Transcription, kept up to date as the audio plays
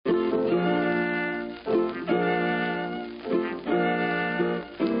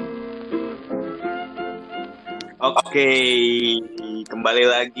Oke, kembali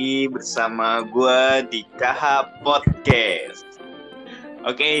lagi bersama gue di KH Podcast.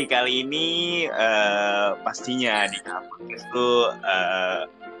 Oke, kali ini pastinya di KH Podcast tuh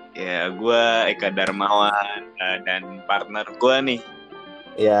ya gue Eka Darmawan dan partner gue nih.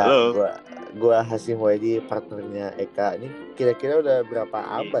 Ya, Halo. gua Hasim Waidi, partnernya Eka. Ini kira-kira udah berapa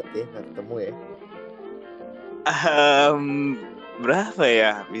abad ya nggak ketemu ya? Ehm, berapa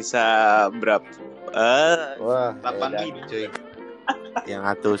ya? Bisa berapa? Wah, 8 edan minggu. cuy. Yang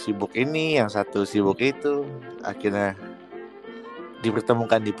satu sibuk ini, yang satu sibuk itu. Akhirnya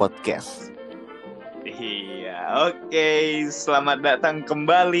dipertemukan di podcast. Iya, oke. Selamat datang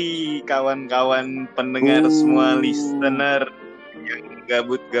kembali kawan-kawan pendengar semua, listener yang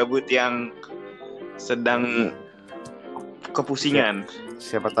gabut-gabut yang sedang kepusingan.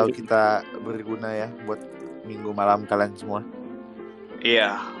 Siapa tahu kita berguna ya buat minggu malam kalian semua.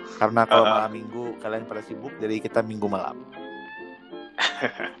 Iya. Karena kalau malam minggu kalian pada sibuk, jadi kita minggu malam.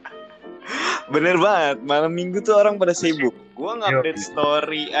 Bener banget, malam minggu tuh orang pada sibuk. Gua ngupdate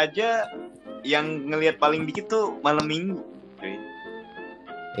story aja yang ngelihat paling dikit tuh malam minggu.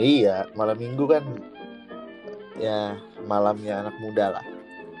 Iya, malam minggu kan ya malamnya anak muda lah.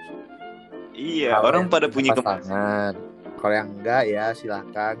 Iya, Kalau orang pada punya pasangan. Kalau yang enggak ya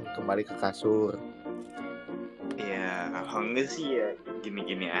silahkan kembali ke kasur. Iya, kalau enggak sih ya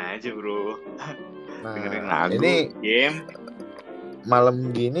gini-gini aja bro. Nah, dengerin lagu, ini game. Malam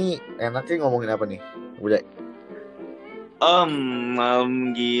gini enaknya ngomongin apa nih, Udah?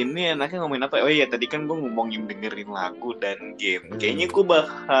 Malam gini enaknya ngomongin apa? Oh iya, tadi kan gue ngomongin dengerin lagu dan game. Kayaknya gue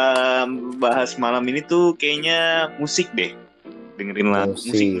bahas malam ini tuh kayaknya musik deh. Dengerin lagu,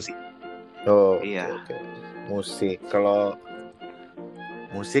 musik. Oh, iya. Okay. Musik. Kalau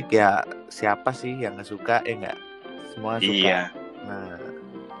musik ya siapa sih yang nggak suka? Nggak, semua suka. Iya. Nah,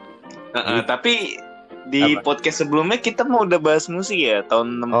 tapi di podcast sebelumnya kita mau udah bahas musik ya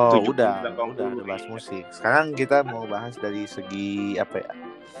tahun 70 udah bahas musik. Sekarang kita mau bahas dari segi apa ya?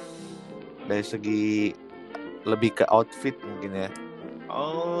 Dari segi lebih ke outfit mungkin ya.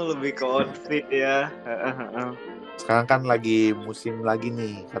 Oh, lebih ke outfit ya. Sekarang kan lagi musim lagi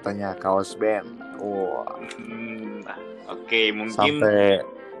nih katanya kaos band. Oke, mungkin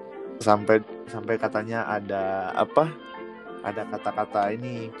sampai katanya ada apa? Ada kata-kata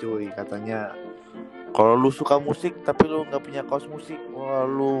ini cuy, katanya kalau lu suka musik tapi lu nggak punya kaos musik, wah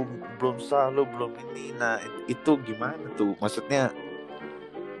lu belum sah, lu belum ini. Nah itu gimana tuh? Maksudnya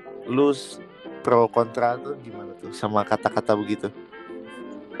lu pro kontra tuh gimana tuh sama kata-kata begitu?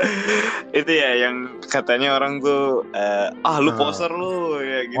 Itu ya yang katanya orang tuh lu poser lu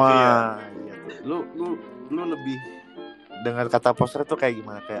ya gitu. Wah, iya tuh. Lu lebih dengar kata poser tuh kayak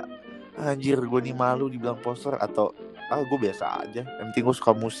gimana? Kayak anjir gue nih malu dibilang poser, atau gue biasa aja, yang penting gue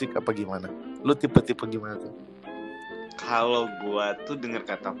suka musik, apa gimana? Lu tipe-tipe gimana tuh? Kalau gue tuh dengar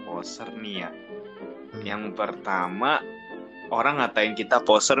kata poser nih ya, yang pertama orang ngatain kita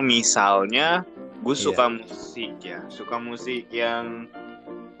poser misalnya gue suka musik ya, suka musik yang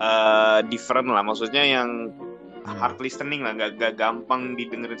different lah, maksudnya yang hard listening lah, gak gampang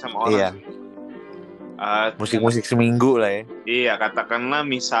didengerin sama orang. Musik-musik seminggu lah ya. Iya, katakanlah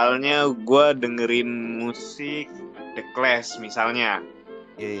misalnya gue dengerin musik The Clash misalnya.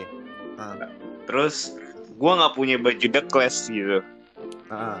 Iya. Terus gue nggak punya baju The Clash gitu.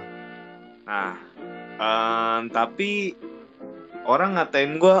 Nah, tapi orang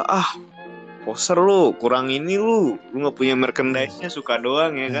ngatain gue, poser lu, kurang ini lu nggak punya merchandise-nya, suka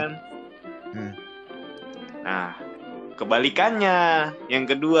doang ya kan. Nah, kebalikannya, yang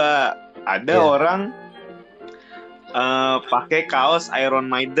kedua ada orang pakai kaos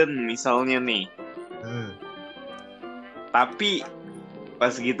Iron Maiden misalnya nih. Tapi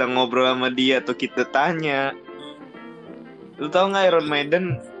pas kita ngobrol sama dia atau kita tanya, lu tahu nggak Iron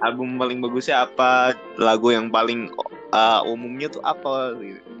Maiden album paling bagusnya apa, lagu yang paling umumnya tuh apa?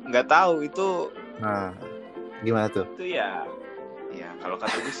 Nggak tahu itu. Nah, gimana tuh? Itu ya kalau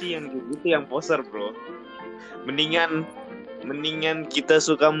kata gue sih yang gitu yang poser bro. Mendingan kita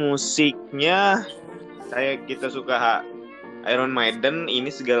suka musiknya, kayak kita suka Iron Maiden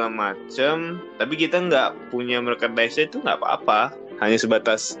ini segala macem, tapi kita nggak punya merchandise itu nggak apa-apa, hanya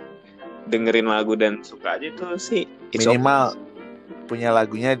sebatas dengerin lagu dan suka aja itu sih. Minimal punya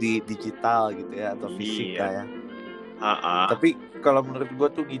lagunya di digital gitu ya, atau fisik ya. Tapi kalau menurut gue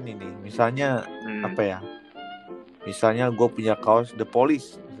tuh gini nih, misalnya apa ya? Misalnya gue punya kaos The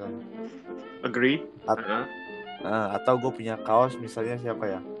Police misalnya. Agree. Atau gue punya kaos misalnya siapa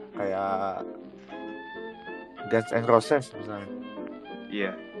ya? Kayak Guns N' Roses misalnya.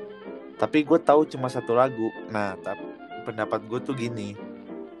 Iya. Tapi gue tahu cuma satu lagu. Nah, tapi pendapat gue tuh gini.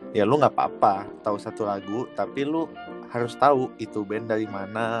 ya lu nggak apa-apa tahu satu lagu, tapi lu harus tahu itu band dari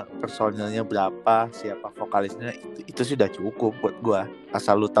mana, personilnya berapa, siapa vokalisnya, itu sudah cukup buat gua.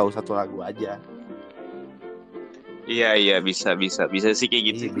 Asal lu tahu satu lagu aja. Iya bisa sih kayak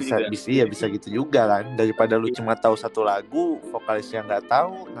gitu Iya sih gue bisa juga. bisa iya bisa gitu juga kan, daripada lu cuma tahu satu lagu, vokalisnya nggak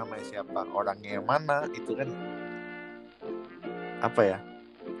tahu, namanya siapa, orangnya yang mana, itu kan apa ya,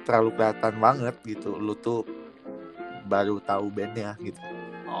 terlalu kelihatan banget gitu. Lu tuh baru tahu bandnya gitu.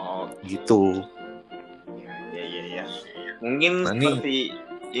 Oh Gitu. iya. Mungkin Nah ini seperti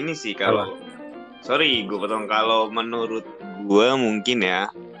ini sih apa? kalau sorry gue potong, kalau menurut gue mungkin ya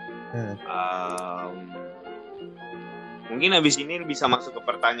um, mungkin abis ini bisa masuk ke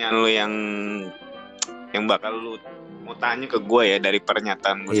pertanyaan lo yang bakal lu mau tanya ke gue ya dari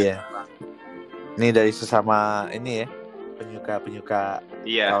pernyataan gue Iya. sekarang. Ini dari sesama ini ya, penyuka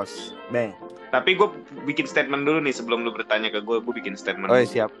Iya. kaos band. Tapi gue bikin statement dulu nih sebelum lu bertanya ke gue bikin statement. Oh ya,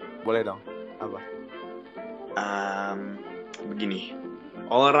 siap, boleh dong. Apa? Begini,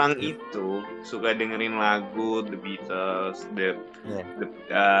 orang itu suka dengerin lagu The Beatles, the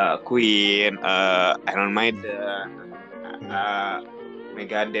Queen, Iron Maiden,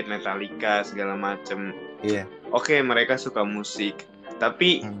 Megadeth, Metallica, segala macem. Iya. Oke, mereka suka musik,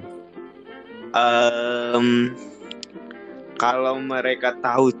 tapi kalau mereka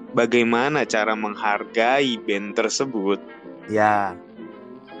tahu bagaimana cara menghargai band tersebut, ya,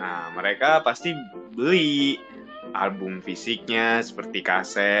 nah mereka pasti beli album fisiknya seperti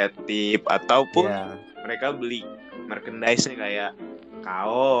kaset, tip, ataupun mereka beli merchandise-nya kayak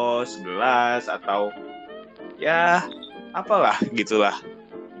kaos, gelas, atau ya apalah gitulah.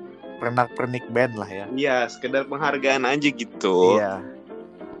 Pernak-pernik band lah ya. Iya, sekedar penghargaan aja gitu. Iya.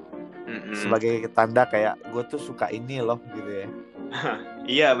 Sebagai tanda kayak gue tuh suka ini loh gitu ya.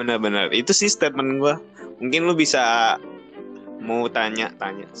 Iya benar-benar. Itu sih statement gue. Mungkin lu bisa mau tanya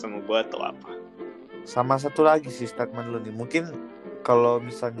sama gue atau apa. Sama satu lagi sih statement lu nih. Mungkin kalau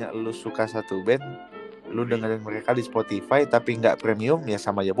misalnya lu suka satu band, lu dengerin mereka di Spotify tapi nggak premium, ya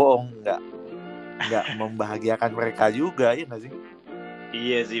sama aja bohong. Nggak membahagiakan mereka juga, ya nggak sih?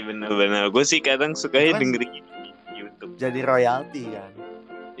 Iya sih benar-benar. Gue sih kadang sukanya kan dengerin YouTube. Jadi royalti kan.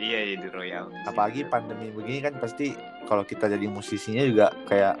 Iya jadi royalti. Apalagi pandemi begini kan pasti kalau kita jadi musisinya juga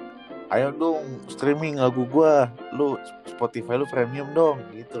kayak, ayo dong streaming lagu gua, lu Spotify lu premium dong,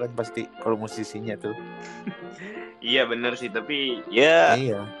 gitu kan pasti kalau musisinya tuh. Iya benar sih, tapi ya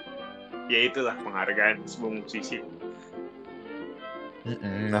iya. Ya itulah penghargaan sebuah musisi.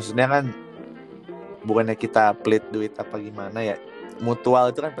 Maksudnya kan bukannya kita pelit duit apa gimana ya,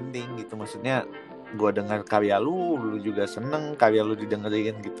 mutual itu kan penting gitu. Maksudnya gue dengar karya lu juga seneng karya lu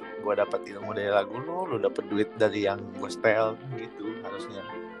didengerin gitu. Gue dapat ilmu dari lagu lu dapat duit dari yang gue setel gitu harusnya.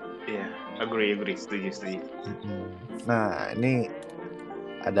 Iya, agree, setuju. Nah ini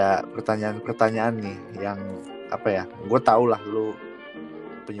ada pertanyaan nih yang apa ya? Gue tau lah lu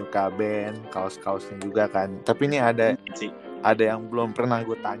penyuka band, kaos-kaosnya juga kan. Tapi ini ada yang belum pernah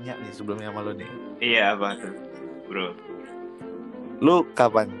gue tanya nih sebelumnya sama lu nih. Iya apa tuh, bro? Lu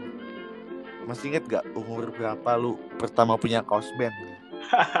kapan? Masih inget gak umur berapa lu pertama punya kaos band?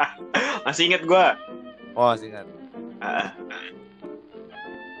 Masih inget gue. Oh masih inget.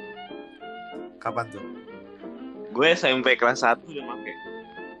 Kapan tuh? Gue SMP kelas 1 udah pake.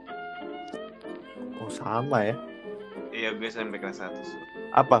 Oh sama ya. Iya gue SMP kelas 1.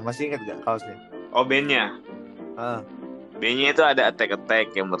 Apa masih inget gak kaosnya? Oh bandnya. Bandnya itu ada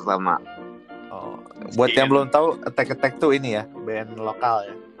Attack yang pertama. Oh, buat yang belum tahu, Attack tuh ini ya, band lokal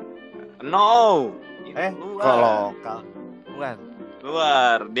ya. No. Kok lokal? Bukan.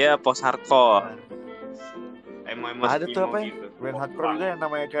 Luar, dia post hardcore. Ada tuh apa ya? Gitu. Band hardcore juga yang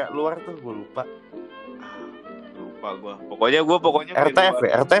namanya kayak luar tuh, gue lupa. Lupa gue. Pokoknya RTF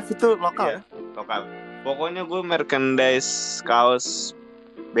ya? RTF itu lokal ya? Lokal. Pokoknya gue merchandise kaos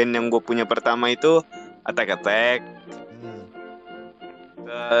band yang gue punya pertama itu Attack.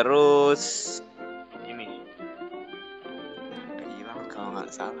 Terus ini hilang kalau nggak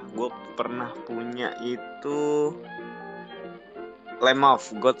salah. Gue pernah punya itu Lamb of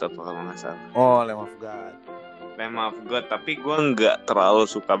God apa kalau nggak salah. Oh Lamb of God. Tapi gue nggak terlalu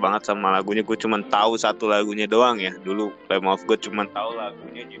suka banget sama lagunya. Gue cuma tahu satu lagunya doang ya. Dulu Lamb of God cuma tahu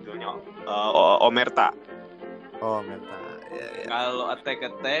lagunya judulnya Omerta. Oh Omerta. Ya. Kalau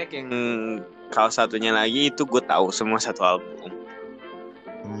Attack yang kalau satunya lagi itu gue tahu semua satu album.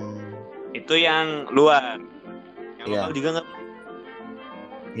 Itu yang luar. Yang lokal juga nggak?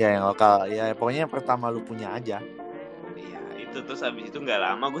 Ya yang lokal. Ya pokoknya yang pertama lu punya aja. Iya itu, terus abis itu nggak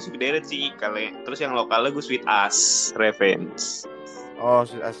lama gue sih berderet sih. Terus yang lokalnya gue Sweet As Revenge. Oh,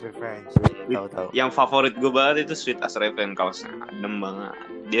 Sweet as Revenge. Tahu. Yang favorit gue banget itu Sweet as Revenge, kaosnya adem banget.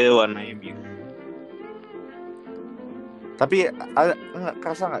 Dia warnanya biru. Tapi ada nggak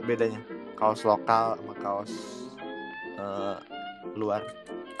kerasa nggak bedanya kaos lokal sama kaos luar?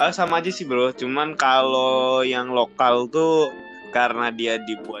 Sama aja sih bro, cuman kalau yang lokal tuh karena dia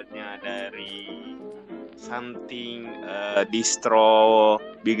dibuatnya dari something distro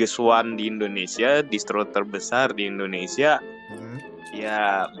biggest one di Indonesia, distro terbesar di Indonesia,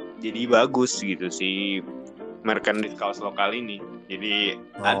 ya jadi bagus gitu sih merchandise kaos lokal ini. Jadi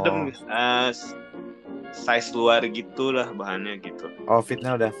adem, size luar gitulah bahannya gitu. Oh,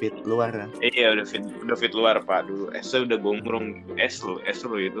 fitnya udah fit luar ya? Iya udah fit luar pak. Dulu S-nya udah gombrong, S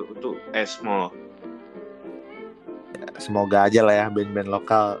lo itu small. Semoga aja lah ya band-band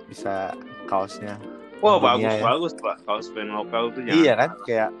lokal bisa kaosnya. Wah bagus pak, kaos band lokal tuh. Iya kan,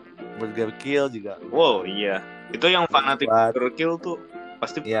 kayak Burger Kill juga. Wow iya, itu yang fanatik Burger Kill tuh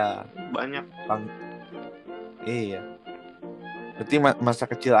pasti ya banyak. Iya. Berarti masa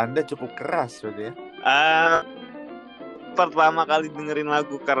kecil Anda cukup keras berarti ya? Pertama kali dengerin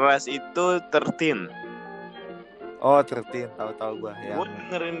lagu keras itu 13. Oh 13, tahu gua yang. Gue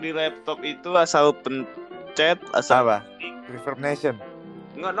dengerin di laptop itu asal pencet asal apa? Reverb Nation.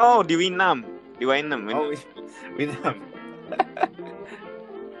 Enggak, no, di Winamp. Di Winamp. Oh, Winamp.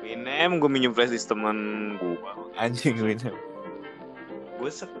 Winamp gue minjem flashdisk teman gue. Anjing Winamp. Gue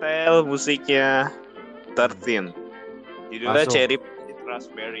setel musiknya 13. Judulnya Cherry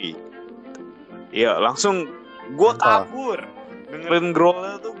Raspberry. Iya, langsung gue kabur. Dengerin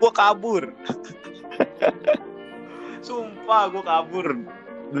Growler tuh gue kabur. Sumpah gue kabur.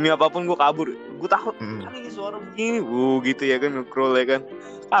 Demi apapun gue kabur. Gue takut kan ini suara begini. Gitu ya kan, nge-crawl ya kan.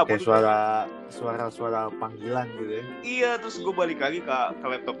 Kabur. Kayak suara panggilan gitu ya. Iya, terus gue balik lagi ke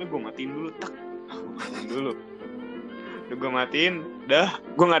laptopnya, gue matiin dulu. Udah gue matiin. Dah,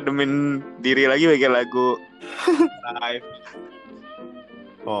 gue ngademin diri lagi bagian lagu live.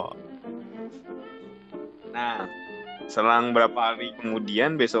 Oh. Nah, selang berapa hari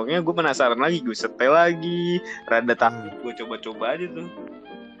kemudian besoknya gue penasaran lagi, gue setel lagi, rada takut, gue coba-coba aja tuh,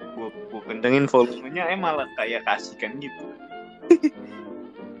 gue kencengin volumenya, malah kayak kasihkan gitu.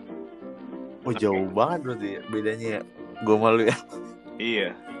 Oh jauh banget berarti ya bedanya ya, gue malu ya. Iya,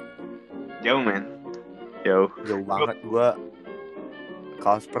 jauh men, jauh banget. Gue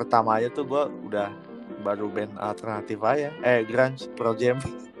kaos pertama aja tuh gue udah baru band alternatif aja, grunge, Pearl Jam.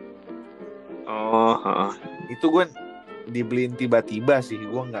 Itu gue dibeliin tiba-tiba sih,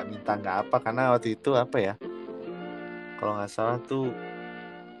 gue nggak apa karena waktu itu apa ya, kalau nggak salah tuh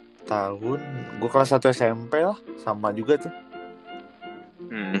tahun gue kelas 1 SMP lah, sama juga tuh.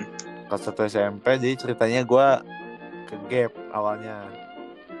 Kelas 1 SMP, jadi ceritanya gue ke Gap awalnya.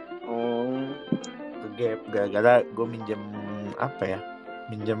 Ke Gap gara-gara gue minjem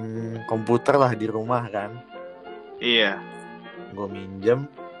komputer lah di rumah kan. Iya. Gue minjem.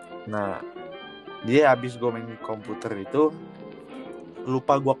 Nah, dia habis gue main komputer itu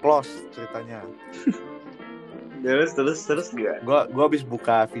lupa gue close ceritanya. Terus gak? Gue habis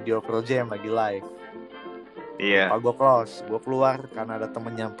buka video Pearl Jam lagi live. Iya. Lupa gue close, gue keluar karena ada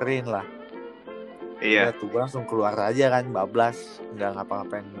temen nyamperin lah. Iya. Tuh gue langsung keluar aja kan, bablas, nggak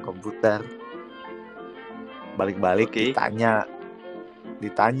ngapa-ngapain komputer. Balik-balik ditanya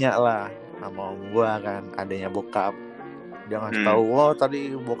lah sama om gue kan, adanya bokap. Dia ngasih tahu,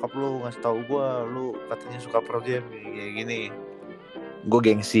 tadi bokap lu ngasih tahu gue, lu katanya suka Pearl Jam gini. Gue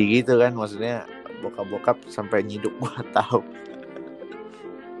gengsi gitu kan, maksudnya bokap sampai nyiduk gue tahu.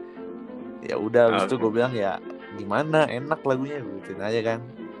 Ya udah, habis itu gue bilang ya gimana, enak lagunya, gituin aja kan.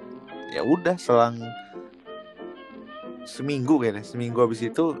 Ya udah, selang seminggu habis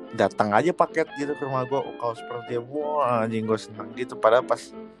itu datang aja paket gitu ke rumah gue, kaos Pearl Jam. Wah anjing, gue seneng gitu. Padahal pas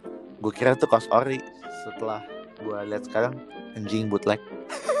gue kira tuh kaos ori, setelah gue lihat sekarang anjing bootleg.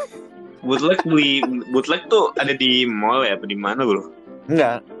 Bootleg tuh ada di mall ya, apa di mana bro?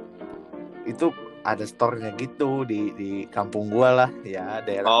 Enggak, itu ada store-nya gitu di kampung gue lah ya,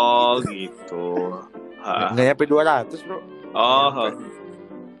 daerah. Oh gitu. Nggak nyampe 200 bro.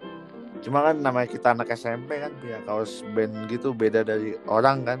 Cuma kan namanya kita anak SMP kan, punya kaos band gitu beda dari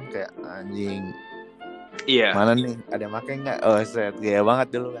orang kan, kayak anjing. Iya. Mana nih, ada yang pakai nggak? Oh set, gaya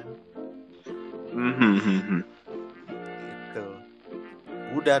banget dulu kan. Gitu.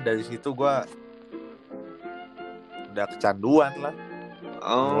 Udah dari situ gue udah kecanduan lah.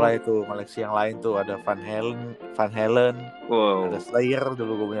 Mulai tuh koleksi yang lain tuh, ada Van Halen, ada Slayer,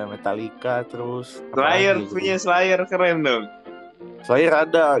 dulu gue punya Metallica, terus Slayer keren dong. Slayer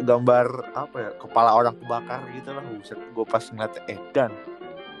ada gambar apa ya, kepala orang kebakar gitu lah. Buset, gue pas ngeliat Edan.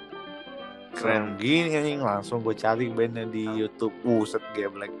 Keren gini anjing, langsung gue cari bandnya di YouTube. Set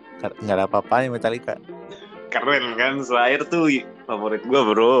geblek. Nggak ada apa-apanya Metallica. Keren kan, Slayer tuh favorit gue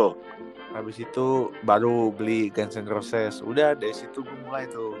bro. Habis itu baru beli Guns N' Roses. Udah dari situ gue mulai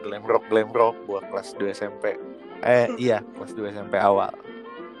tuh glam rock buat kelas 2 SMP. Iya, kelas 2 SMP awal.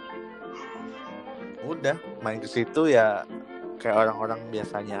 Udah main ke situ ya kayak orang-orang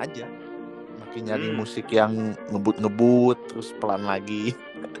biasanya aja. Makin nyari musik yang ngebut terus pelan lagi.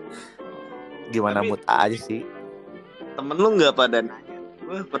 Gimana mood aja sih. Temen lu nggak pada nanya,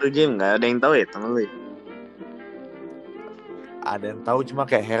 wah Pearl Jam, nggak ada yang tahu ya temen lu ya? Ada yang tahu cuma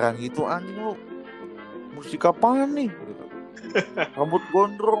kayak heran gitu, anjing lu musik apaan nih gitu. Rambut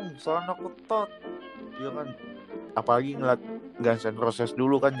gondrong, celana ketat. Dia kan apalagi ngeliat Guns N' Roses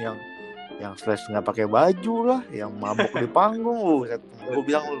dulu kan yang Slash nggak pakai baju lah, yang mabuk di panggung. Gue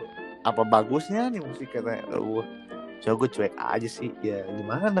bilang lu apa bagusnya nih musik katanya. Coba gue cuek aja sih, ya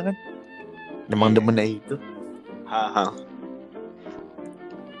gimana kan, emang demennya itu.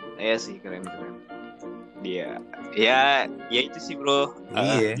 Iya sih, keren dia. Ya itu sih bro.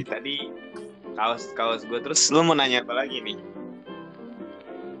 Iya. Tadi kaos gue, terus lu mau nanya apa lagi nih?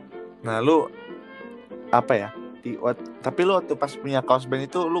 Nah lu apa ya? Tapi lu waktu pas punya kaos band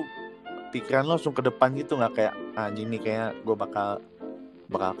itu lu pikiran lu langsung ke depan gitu nggak, kayak anjing nih kayaknya gue bakal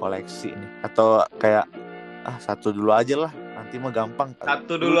koleksi nih, atau kayak satu dulu aja lah nanti mah gampang.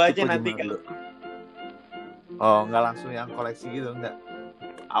 Satu dulu aja nanti kan. Oh nggak langsung yang koleksi gitu enggak?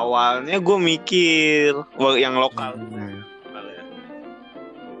 Awalnya gue mikir yang lokal.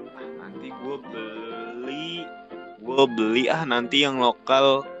 Nanti gue beli nanti yang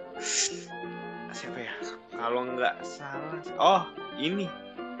lokal. Siapa ya? Kalau nggak salah, ini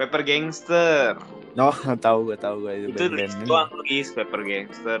Paper Gangster. Tahu gue itu doang Luis, Paper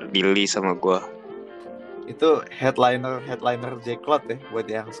Gangster Billy sama gue. Itu headliner Jack Clot ya, buat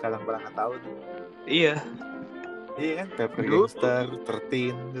yang sekarang pernah nggak tahu tuh. Iya kan Paper Gangster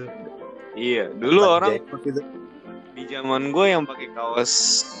 13 tuh. Iya dulu orang di zaman gue yang pakai kaos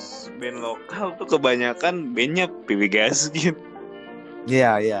band lokal tuh kebanyakan bandnya PB Gaskin.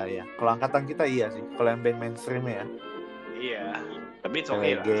 Iya. Kalau angkatan kita iya sih. Kalau yang band mainstream ya. Iya. Tapi it's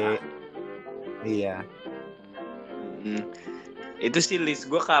okay lah. Iya. Itu sih list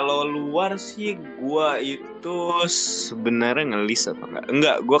gue. Kalau luar sih gue itu sebenarnya ngelis apa enggak?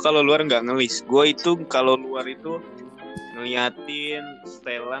 Enggak, gue kalau luar enggak ngelis. Gue itu kalau luar itu ngeliatin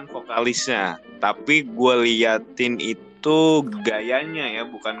setelan vokalisnya. Tapi gue liatin itu gayanya ya,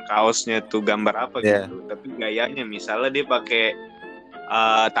 bukan kaosnya tuh gambar apa gitu. Tapi gayanya, misalnya dia pakai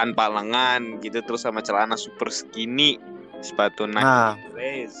tanpa lengan gitu, terus sama celana super skinny, sepatu Nike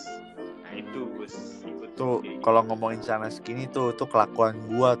lace. Nah itu Gus. Tuh kalau ngomongin celana skinny tuh kelakuan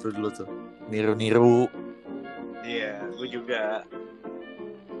gua tuh dulu tuh. Niru. Iya, gue juga.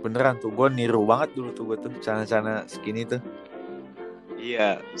 Beneran tuh, gua niru banget dulu tuh gua tuh celana skinny tuh.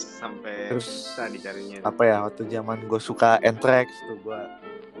 Iya, sampai terus bisa dicarinya. Apa ya, waktu zaman gua suka Anthrax tuh, gua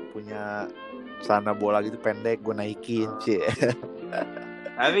punya celana bola gitu pendek, gua naikin, cie.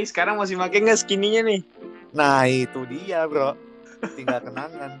 Tapi sekarang masih pakai nggak skinny-nya nih? Nah itu dia bro, tinggal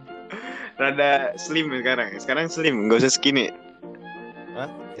kenangan. Rada slim sekarang. Sekarang slim, nggak usah skinny.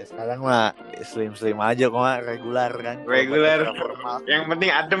 Ya sekarang mah slim aja kok, regular kan. Regular. Yang penting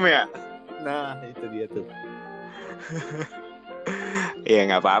adem ya. Nah itu dia tuh. Ya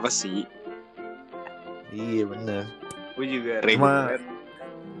nggak apa-apa sih. Iya bener. Gue juga regular.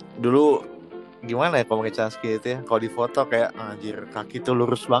 Dulu gimana ya kalau pakai celana skinny itu ya? Kalau di foto kayak anjir kaki tuh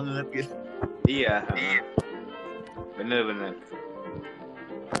lurus banget gitu. Iya. Bener.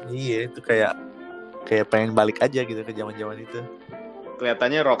 Iya itu kayak pengen balik aja gitu ke zaman-zaman itu.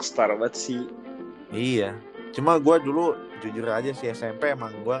 Kelihatannya rockstar banget sih. Iya. Cuma gue dulu jujur aja sih SMP emang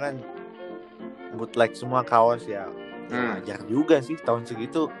gue kan bootleg semua kaos ya. Wajar juga sih tahun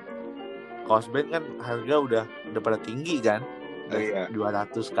segitu. Kaos band kan harga udah pada tinggi kan. Iya.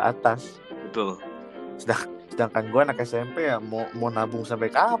 200 ke atas. Betul. Sedangkan gue anak SMP ya mau nabung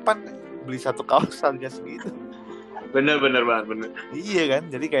sampai kapan beli satu kaos harga segitu. Bener banget. Iya kan,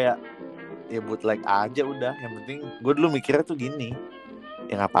 jadi kayak ya bootleg aja udah. Yang penting gue dulu mikirnya tuh gini,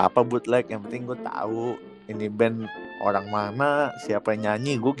 ya nggak apa-apa bootleg, yang penting gue tahu ini band orang mana, siapa yang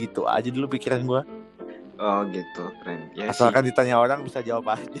nyanyi, gue gitu aja dulu pikiran gue. Oh gitu, keren. Ya, asalkan ditanya orang bisa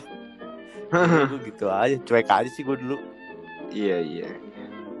jawab aja. Gue gitu aja, cuek aja sih gue dulu. Iya.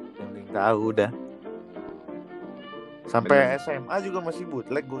 Yang penting tahu udah. Sampai SMA juga masih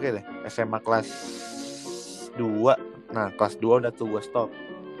bootleg gue kayaknya. SMA kelas 2. Nah kelas 2 udah tuh gue stop.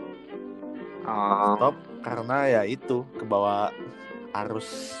 Stop karena ya itu kebawa arus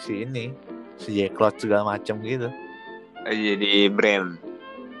si Jack Clot segala macem gitu. Jadi brand.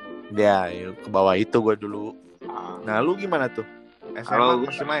 Ya, ke bawah itu gue dulu. Ah, Nah, lu gimana tuh? SMA kalau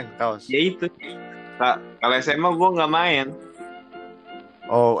gue masih main kaos? ya itu. Kalau SMA gue nggak main.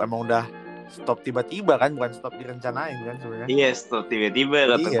 Oh, emang udah stop tiba-tiba kan, bukan stop direncanain kan sebenarnya? Iya, stop tiba-tiba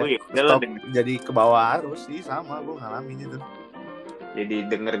kata Iya, gue ya udah lah stop jadi ke bawah arus sih, sama gue ngalamin itu. jadi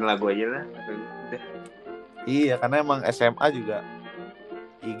dengerin lagu aja lah. Kata gue, udah. Iya, karena emang SMA juga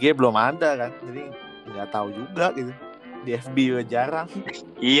IG belum ada kan, jadi nggak tahu juga gitu. Di FB juga jarang.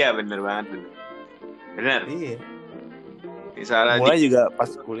 Iya bener banget bener. Iya. Misalnya Mulai juga pas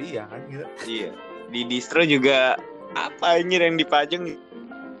kuliah kan gitu. iya di distro juga apa anjir yang dipajang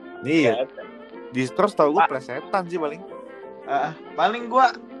Iya. nggak ada. Distro tau gue plesetan sih paling. Paling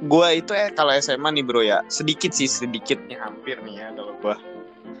gua itu kalau SMA nih bro ya sedikitnya hampir nih ya kalau gua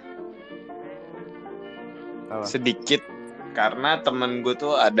Apa? sedikit karena temen gue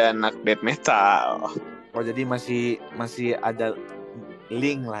tuh ada anak death metal. Oh, jadi masih ada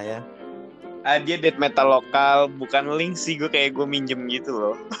link lah ya. Dia death metal lokal, bukan link sih, gue kayak gue minjem gitu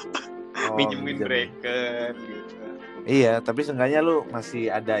loh. Oh, Minjemin minjem. breaker gitu. Iya, tapi seenggaknya lu masih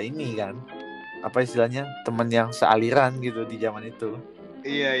ada ini kan. Apa istilahnya? Temen yang sealiran gitu di zaman itu.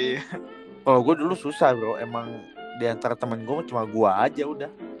 Iya. Kalau gue dulu susah bro, emang di antara temen gue cuma gue aja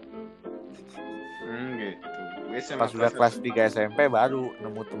udah. Gitu. Gue SMA Pas udah kelas 3 SMP baru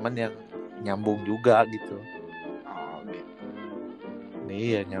nemu temen yang nyambung juga gitu. Oh gitu.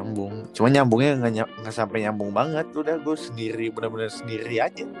 Iya nyambung. Cuma nyambungnya nggak sampai nyambung banget. Udah gue sendiri, benar-benar sendiri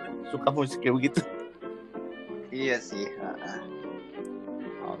aja. Suka musik kayak begitu. Iya sih.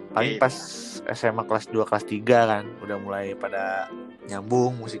 Paling pas SMA kelas 2, kelas 3 kan udah mulai pada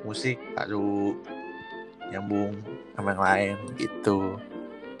nyambung musik-musik, aduh nyambung sama yang lain gitu.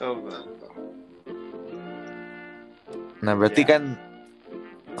 Tuh. Nah berarti kan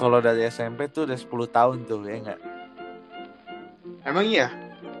kalau dari SMP tuh udah 10 tahun tuh ya nggak? Emang iya?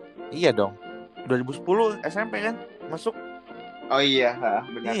 Iya dong. 2010 SMP kan masuk? Oh iya,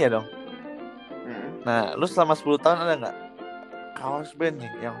 benar. Iya dong. Nah lu selama 10 tahun ada nggak kaos band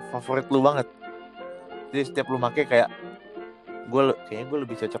nih yang favorit lu banget? Jadi setiap lu make kayak kayaknya gue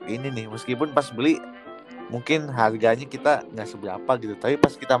lebih cocok ini nih, meskipun pas beli mungkin harganya kita nggak seberapa gitu, tapi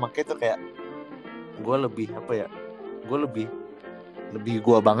pas kita make tuh kayak gue lebih apa ya, gue lebih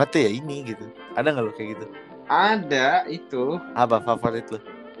gue banget tuh ya ini gitu. Ada nggak lo kayak gitu? Ada itu. Apa favorit lo?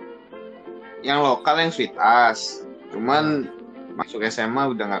 Yang lokal yang Sweet Ass. Cuman masuk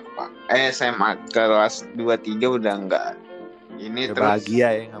SMA udah nggak kepake. SMA kelas 2-3 udah nggak. Ini udah terus bahagia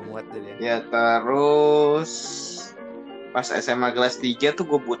ya, nggak muat deh ya. Ya terus pas SMA kelas 3 tuh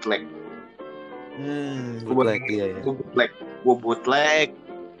gue bootleg. Bootleg iya ya. Gue bootleg.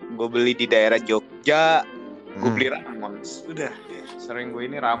 Gue beli di daerah Jogja. Gue beli Ramones. Udah sering gue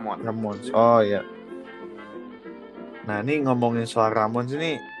ini Ramones. Oh ya. Nah ini ngomongin soal Ramones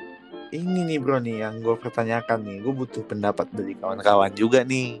ini nih bro nih yang gue pertanyakan nih. Gue butuh pendapat dari kawan-kawan juga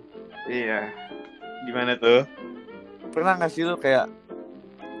nih. Iya. Gimana tuh? Pernah gak sih lo kayak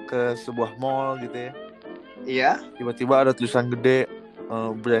ke sebuah mall gitu ya? Iya. Tiba-tiba ada tulisan gede,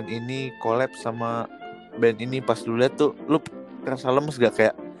 brand ini collab sama band ini. Pas lu lihat tuh lu terasa lemes gak,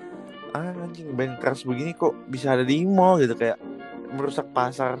 kayak anjing band keras begini kok bisa ada di mall gitu, kayak merusak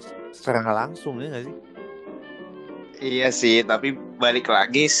pasar secara nggak langsung ya gak sih? Iya sih, tapi balik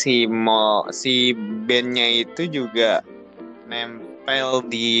lagi si bandnya itu juga nempel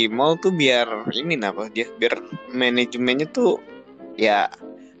di mall tuh biar biar manajemennya tuh ya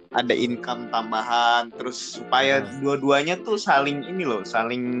ada income tambahan, terus supaya dua-duanya tuh saling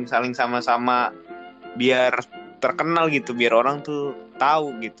sama-sama biar terkenal gitu, biar orang tuh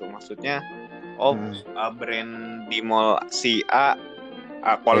tahu gitu, maksudnya brand di mall si A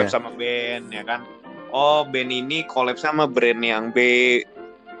collab sama band ya kan, band ini collab sama brand yang B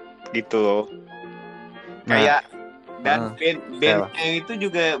gitu. Kayak dan band-bandnya itu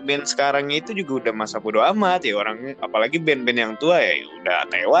juga, band sekarangnya itu juga udah masa bodo amat ya orangnya, apalagi band-band yang tua ya udah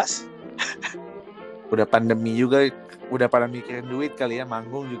tewas. Udah pandemi juga, udah pada mikirin duit kali ya,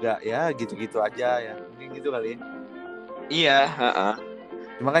 manggung juga ya gitu-gitu aja ya, mungkin gitu kali ya. Iya.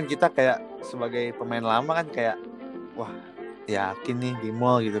 Cuma kan kita kayak sebagai pemain lama kan kayak wah yakin nih di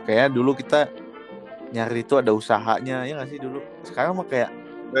mall gitu, kayak dulu kita nyari itu ada usahanya ya nggak sih dulu. Sekarang mah kayak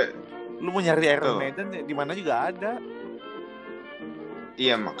lu mau nyari Iron Maiden di mana juga ada.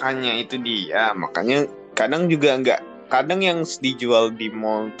 Iya makanya itu dia, makanya kadang yang dijual di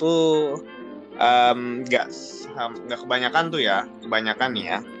mall tuh nggak kebanyakan tuh ya, kebanyakan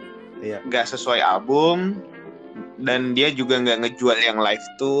ya nggak sesuai album, dan dia juga nggak ngejual yang live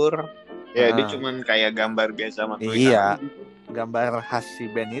tour ya, dia cuman kayak gambar biasa sama tulisan. Iya, gambar khas si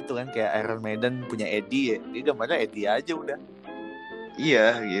band itu kan, kayak Iron Maiden punya Eddie ya, dia gambarnya Eddie aja udah.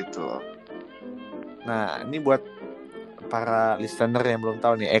 Iya gitu. Nah, ini buat para listener yang belum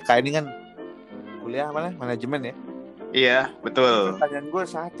tahu nih. Eka ini kan kuliah mana? Manajemen ya. Iya, Ini betul. pertanyaan gue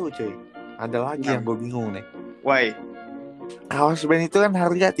satu cuy. Ada lagi yang Yang gue bingung nih. why? Kaos band itu kan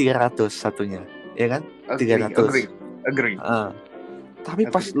harga 300 satunya. Ya kan? Agree, 300. agree, agree, Tapi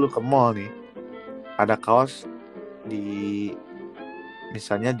pas agree, lu ke mall nih, ada kaos di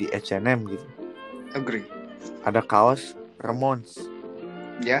misalnya di H&M gitu. agree. Ada kaos Ramones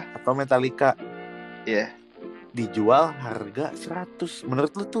Ya, atau Metallica ya. dijual harga 100.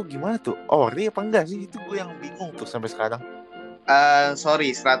 Menurut lu tuh gimana tuh? Ori apa enggak sih? Itu gue yang bingung tuh sampai sekarang.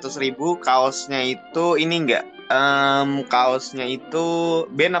 Sorry, 100.000 kaosnya itu ini enggak? Kaosnya itu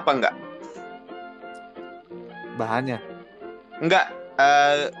band apa enggak? Bahannya. Enggak,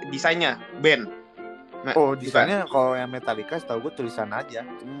 desainnya band. Oh, Bukan. desainnya kalau yang Metallica setahu gue tulisan aja.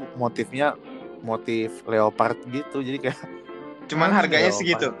 Motifnya motif leopard gitu. Jadi kayak Cuman anjing harganya leopard.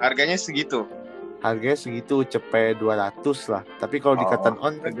 segitu, harganya segitu. Harganya segitu cepet 200 lah. Tapi kalau di Oh, Cotton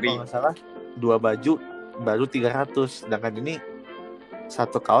On kan kalau agree. nggak salah 2 baju baru 300. Sedangkan ini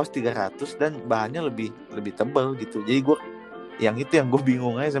satu kaos 300 dan bahannya lebih tebal gitu. Jadi gue yang itu yang gue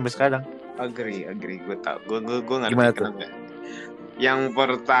bingung aja sampai sekarang. Agree, gue tahu, gue ngerti Gimana tuh? kenapa. Yang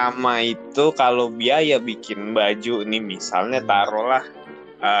pertama itu kalau biaya bikin baju nih, misalnya taruhlah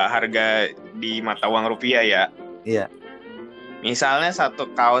harga di mata uang rupiah ya. Iya. Misalnya satu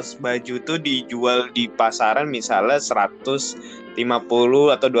kaos baju tuh dijual di pasaran misalnya 150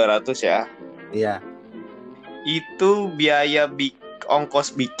 atau 200 ya. Iya. Itu biaya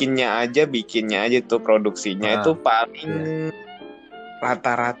ongkos bikinnya aja tuh produksinya itu paling Iya.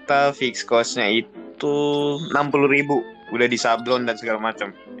 rata-rata fix cost-nya itu 60.000 udah disablon dan segala macam.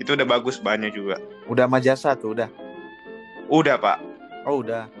 Itu udah bagus bahannya juga. Udah sama jasa tuh udah. Udah, Pak. Oh,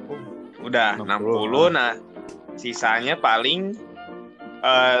 udah. Udah 60. Nah, sisanya paling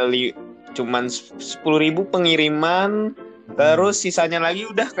cuman 10.000 pengiriman, terus sisanya lagi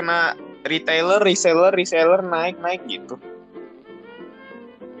udah kena retailer, reseller naik gitu.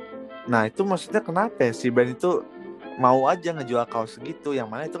 Nah, itu maksudnya kenapa ya si band itu mau aja ngejual kaos segitu,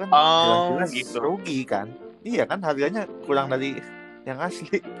 yang mana itu kan jelas-jelas gitu. rugi kan? Iya kan, harganya kurang dari yang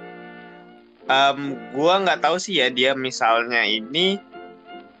asli. Gua nggak tahu sih ya dia misalnya ini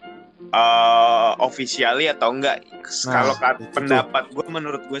officially atau enggak. Kalau pendapat gue,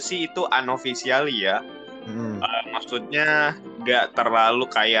 menurut gue sih itu unofficially ya. Maksudnya nggak terlalu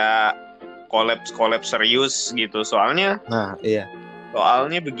kayak collab serius gitu. Soalnya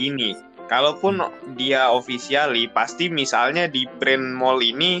begini, kalaupun dia officially, pasti misalnya di brand mall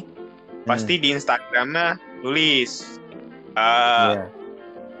ini pasti di Instagramnya tulis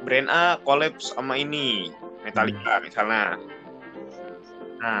brand A collab sama ini Metallica misalnya.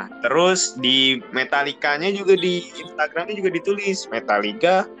 Nah, terus di Metallica-nya juga di Instagramnya juga ditulis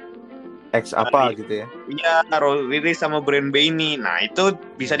Metallica X apa gitu ya? Iya, rilis sama brand B ini. Nah, itu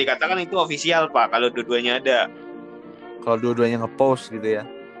bisa dikatakan itu official, Pak, kalau dua-duanya ada. Kalau dua-duanya ngepost gitu ya?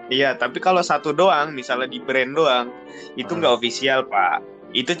 Iya, tapi kalau satu doang, misalnya di brand doang, itu nggak official, Pak.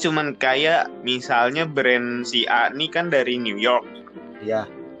 Itu cuman kayak misalnya brand si A ini kan dari New York. Iya.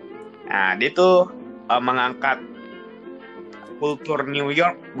 Nah, dia tuh mengangkat kultur New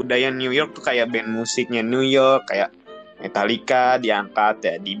York, budaya New York tuh kayak band musiknya New York, kayak Metallica diangkat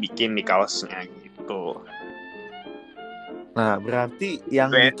ya, dibikin di kaosnya gitu. Nah, berarti yang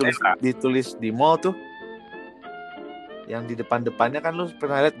ditulis di mall tuh, yang di depan-depannya kan lu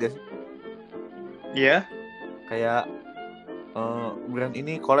pernah lihat gak sih? Iya. Kayak brand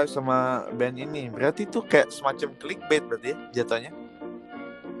ini collab sama band ini. Berarti itu kayak semacam clickbait berarti ya jatuhnya?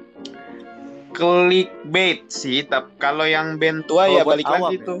 Clickbait sih, tapi kalau yang band tua ya balik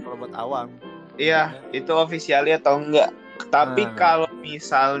lagi itu. Kalau buat awam. Iya, itu officialnya atau enggak. Tapi kalau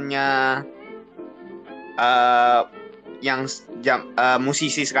misalnya yang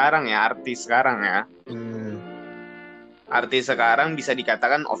musisi sekarang ya, artis sekarang ya. Artis sekarang bisa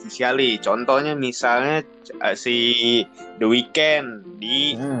dikatakan officially. Contohnya misalnya si The Weeknd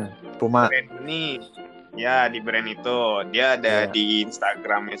di Puma. Brand ini. Ya, di brand itu. Dia ada di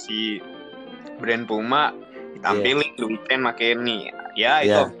Instagramnya si brand Puma, ditampilin The Weeknd pakai ini. Ya,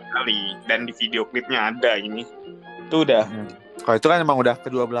 itu officially. Dan di video klipnya ada ini. Itu udah. Kalau itu kan emang udah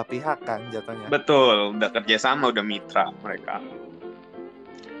kedua belah pihak kan jatuhnya. Betul, udah kerjasama, udah mitra mereka.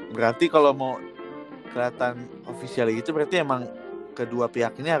 Berarti kalau mau kelihatan official gitu berarti emang kedua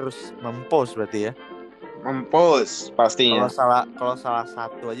pihak ini harus mempost berarti ya? Mempost pastinya. Kalau salah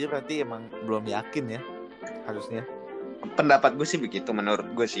satu aja berarti emang belum yakin ya harusnya. Pendapat gue sih begitu, menurut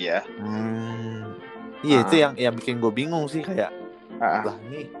gue sih ya. Iya, itu yang bikin gue bingung sih, kayak lah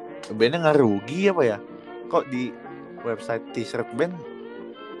ini bandnya nggak rugi apa ya? Kok website t-shirt band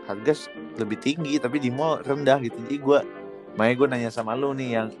harga lebih tinggi tapi di mall rendah gitu. Jadi gue nanya sama lu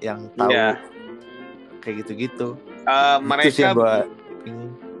nih yang tahu Iya. kayak gitu-gitu. Itu sih Mereka yang gue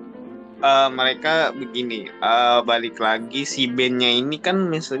mereka begini, balik lagi si bandnya ini kan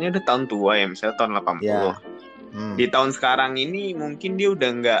misalnya udah tahun tua ya, misalnya tahun 80. ya. Hmm. Di tahun sekarang ini mungkin dia udah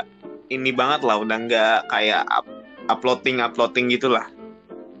nggak ini banget lah, udah nggak kayak uploading gitulah.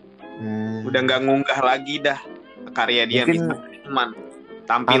 Udah nggak ngunggah lagi dah karya dia, Mungkin cuman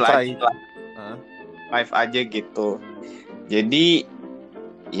tampil antara aja lah, live aja gitu. Jadi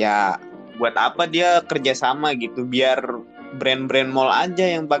ya buat apa dia kerjasama gitu, biar brand-brand mall aja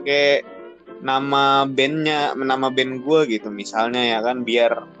yang pakai nama band gue gitu misalnya ya kan,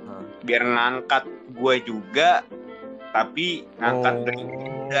 biar ngangkat gue juga tapi ngangkat brand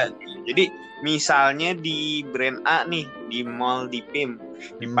juga. Jadi misalnya di brand A nih, di mall di PIM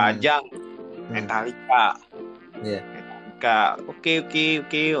dipajang Metallica. Metallica. Oke,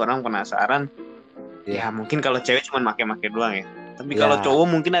 orang penasaran. Ya mungkin kalau cewek cuma make doang ya. Tapi kalau cowok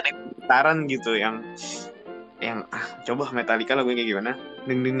mungkin ada penasaran gitu yang coba Metallica lagu kayak gimana?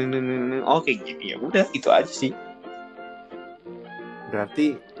 Oh kayak gini, ya udah itu aja sih.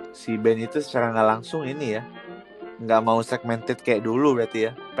 Berarti si band itu secara nggak langsung ini ya, nggak mau segmented kayak dulu berarti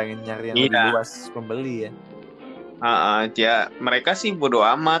ya, pengen nyari yang lebih luas pembeli ya. Ya mereka sih bodo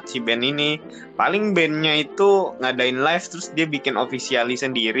amat si band ini. Paling bandnya itu ngadain live terus dia bikin officially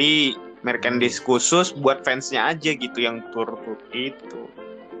sendiri, merchandise khusus buat fansnya aja gitu yang tour itu.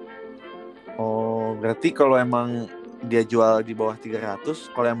 Oh, berarti kalau emang dia jual di bawah 300,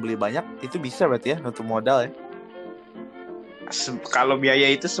 kalau yang beli banyak itu bisa berarti ya untuk modal ya? Kalau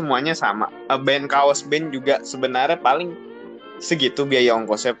biaya itu semuanya sama. Band kaos band juga sebenarnya paling segitu biaya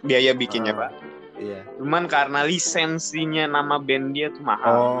ongkosnya, biaya bikinnya Pak. Iya. Cuman karena lisensinya nama band dia tuh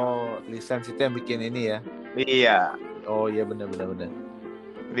mahal. Oh, lisensi itu yang bikin ini ya? Iya. Oh iya benar.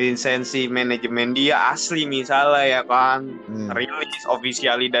 Lisensi manajemen dia asli misalnya ya kan, rilis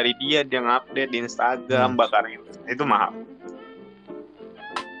officially dari dia ngupdate di Instagram bakal rilis, itu mahal.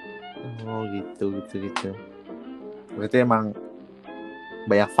 Oh gitu. Berarti emang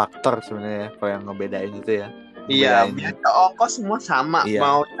banyak faktor sebenarnya kalau yang ngebedain itu ya. Iya, biar ongkos semua sama. Iya.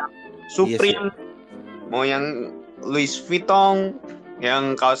 Mau yang Supreme, mau yang Louis Vuitton,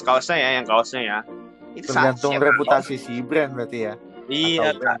 yang kaos-kaosnya ya. Itu tergantung reputasi si brand berarti ya.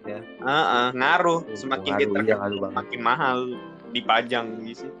 Iya, brand, ya. Ngaruh. Semakin dia terkenal, semakin mahal dipajang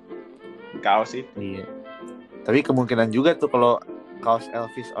gitu kaos itu. Iya. Tapi kemungkinan juga tuh kalau kaos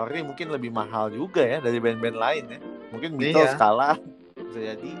Elvis Ori mungkin lebih mahal juga ya dari band-band lain ya. Mungkin Beatles kalah,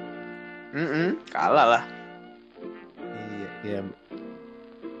 bisa jadi. Kalah lah. Iya.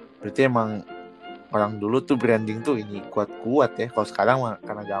 Berarti emang orang dulu tuh branding tuh ini kuat-kuat ya. Kalau sekarang mah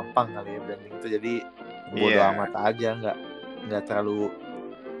karena gampang kali ya branding tuh, jadi bodo amat aja, nggak terlalu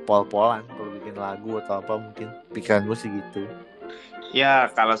pol-polan kalau bikin lagu atau apa, mungkin pikiran gue sih gitu. Ya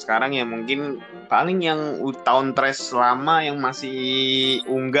kalau sekarang ya mungkin paling yang tahun trash lama yang masih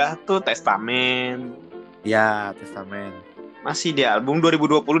unggah tuh Testament. Ya Testament. Masih di album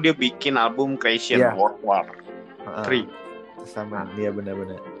 2020 dia bikin album Creation World War 3. Testament, iya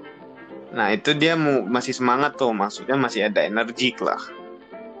benar-benar. Nah itu dia masih semangat tuh, maksudnya masih ada energi lah.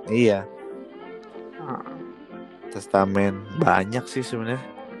 Iya. Testament banyak sih sebenarnya.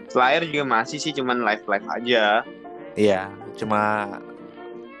 Slayer juga masih sih, cuman live aja. Iya, cuma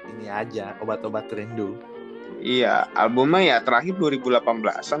ini aja, obat-obat rindu. Iya, albumnya ya terakhir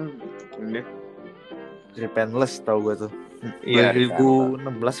 2018-an gitu. Repentless tau gue tuh. Iya, 2016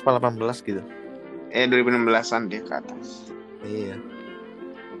 atau 18 gitu. 2016-an dia ke atas. Iya.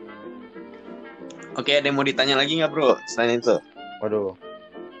 Oke, ada yang mau ditanya lagi nggak bro selain itu? Waduh,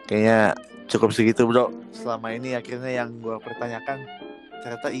 kayaknya cukup segitu bro. Selama ini akhirnya yang gue pertanyakan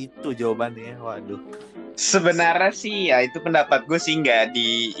ternyata itu jawabannya. Waduh. Sebenarnya sih ya itu pendapat gue sih, nggak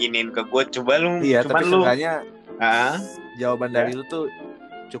diinin ke gue. Coba lu. Iya, tapi sebenarnya jawaban dari lu tuh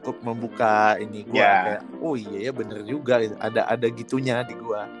cukup membuka ini gue kayak, oh iya ya bener juga, ada gitunya di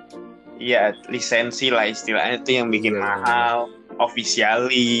gue. Iya, lisensi lah istilahnya itu yang bikin mahal,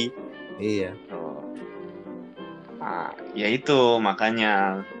 officially. Iya. Nah, ya itu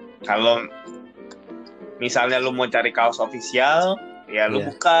makanya kalau misalnya lu mau cari kaos official, ya lu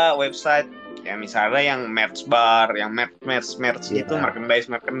buka website ya misalnya yang merch bar, yang merch itu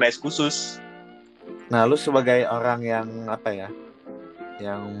merchandise khusus. Nah, lu sebagai orang yang apa ya,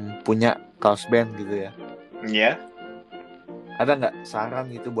 yang punya kaos band gitu ya? Iya. Ada nggak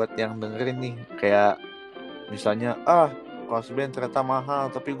saran gitu buat yang dengerin nih, kayak misalnya kaos band ternyata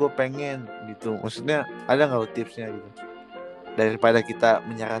mahal tapi gue pengen gitu, maksudnya ada nggak tipsnya gitu daripada kita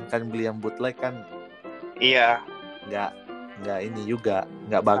menyarankan beli yang bootleg kan? Iya, nggak ini juga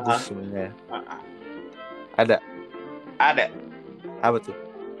nggak bagus Ah, sebenarnya. ah, ah. Ada Ada apa tuh?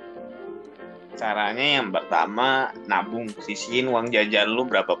 caranya. Yang pertama, nabung, sisihin uang jajan lu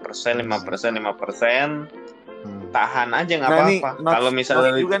berapa persen, 5%, 5%. Hmm. Tahan aja, nggak Nah ini apa-apa. Kalau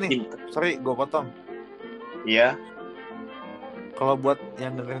misalnya juga nih. Sorry, gue potong. iya, Kalau buat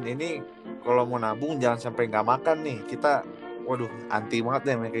yang dengerin ini, kalau mau nabung jangan sampai nggak makan nih. Kita, waduh, anti banget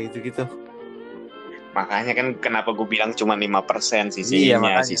deh kayak gitu-gitu. makanya kan kenapa gue bilang cuma 5% Iya sisinya,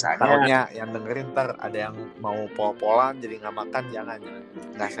 makanya. sisanya. Takutnya yang dengerin ntar ada yang mau pol-polan jadi nggak makan, jangan.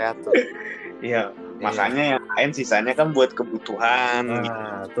 Nggak sehat tuh. Iya, Iya. makanya yang lain sisanya kan buat kebutuhan gitu.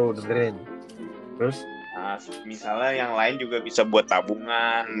 Nah, tuh dengerin. Terus? Nah, misalnya yang lain juga bisa buat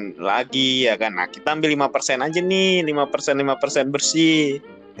tabungan lagi ya kan. Nah, kita ambil 5% aja nih, 5% bersih.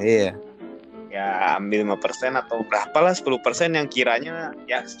 Iya. Ya ambil 5% atau berapa lah, 10% yang kiranya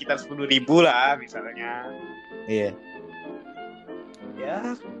ya sekitar 10.000 lah misalnya. Iya.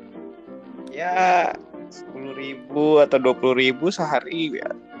 Ya, ya 10.000 atau 20.000 sehari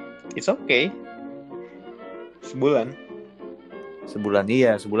ya. It's okay. Sebulan. Sebulan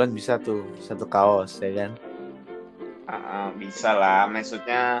bisa tuh satu kaos ya kan. Bisa lah,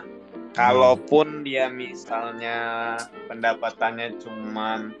 maksudnya kalaupun dia misalnya pendapatannya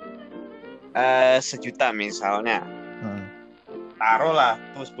cuman 1 juta misalnya, taruhlah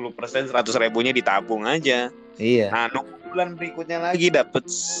tuh 10%, 100.000-nya ditabung aja. Iya. Nah, nunggu bulan berikutnya lagi dapet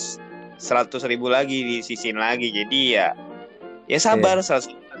 100.000 lagi, disisihin lagi. Jadi ya sabar,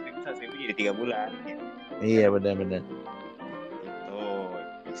 100.000 jadi 3 bulan. Iya benar-benar. Gitu.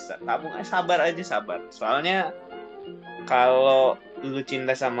 Bisa tabung aja, sabar aja, sabar. Soalnya kalau lu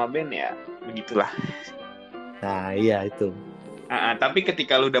cinta sama band ya begitulah. Nah iya itu. Tapi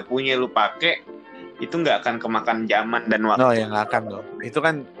ketika lu udah punya, lu pakai, itu nggak akan kemakan zaman dan waktu. No yang akan loh. Itu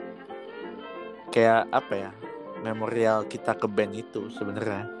kan kayak apa ya? Memorial kita ke band itu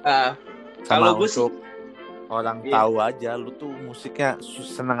sebenarnya. Kalau Sama gue sih, untuk orang iya. tahu aja lu tuh musiknya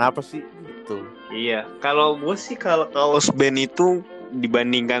seneng apa sih gitu. Iya, kalau gue sih kalau kaos band itu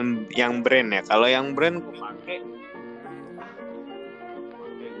dibandingkan yang brand ya. Kalau yang brand gue pakai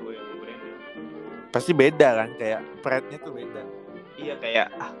gue yang brand ya. Pasti beda kan, kayak pride-nya tuh beda. Iya, kayak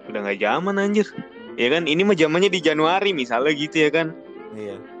udah nggak zaman anjir. Ya kan, ini mah zamannya di Januari misalnya gitu ya kan.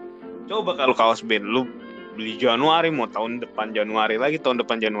 Iya. Coba kalau kaos band lu beli Januari, mau tahun depan Januari lagi, tahun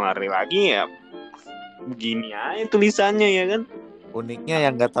depan Januari lagi, ya begini aja tulisannya ya kan. Uniknya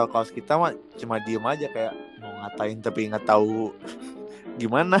yang nggak tahu kaos kita mah cuma diem aja kayak mau ngatain tapi nggak tahu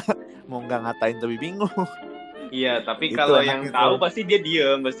gimana, mau nggak ngatain tapi bingung. Iya, tapi Itu kalau yang enaknya tahu tuh. pasti dia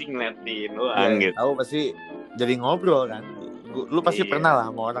diem, pasti ngeliatin doang Iya, gitu. tahu pasti jadi ngobrol kan. Lu pasti Iya. pernah lah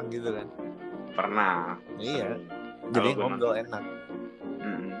sama orang gitu kan. Pernah. Iya. Sering. Jadi Kalau ngobrol enak.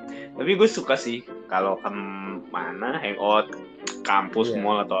 Tapi gue suka sih kalau kemana hangout, kampus, Iya.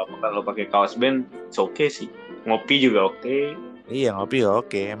 mall atau apa, kalau pakai kaos band, it's okay sih. Ngopi juga oke. Iya ngopi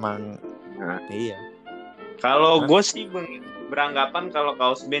oke emang. Nah, Iya. kalau gue sih beranggapan kalau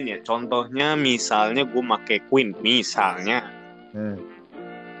kaos band ya, contohnya misalnya gue pakai Queen misalnya,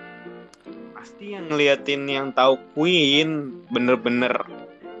 pasti yang ngeliatin yang tahu Queen bener-bener,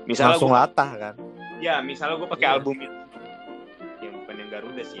 misalnya Langsung gue latah kan. ya misalnya gue pakai Iya. album itu, yang bukan yang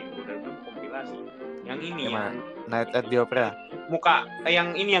Garuda sih, yang Garuda kompilasi, yang ini Emang yang Night at the Opera. muka,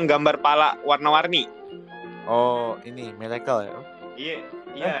 yang ini yang gambar pala warna-warni. Oh ini Miracle ya. Iya.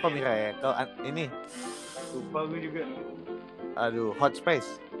 Kok Miracle ini Lupa gue juga. aduh Hot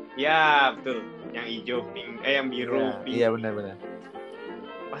Space. Ya betul, yang hijau, pink, yang biru, Iya, pink. iya benar-benar.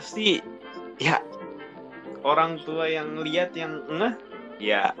 Pasti ya orang tua yang lihat yang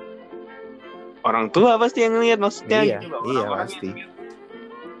ya orang tua pasti yang lihat, maksudnya Iya, gitu loh. iya Orang-orang pasti.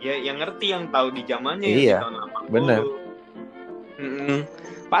 yang ngerti, yang tahu di zamannya Iya, yang di tahun 80. bener.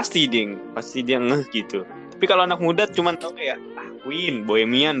 Pasti dia ngeh gitu. Tapi kalau anak muda cuma tahu kayak Queen,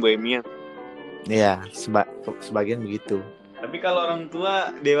 Bohemian. Iya, sebagian begitu. Tapi kalau orang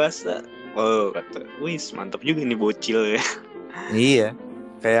tua dewasa, oh kata, wis mantap juga nih bocil ya. Iya,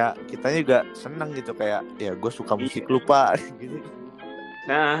 kayak kita juga seneng gitu kayak ya gue suka musik lupa gitu.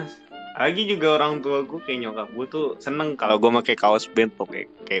 Nah, lagi juga orang tua gue kayak nyokap gue tuh seneng kalau gue pakai kaos band tuh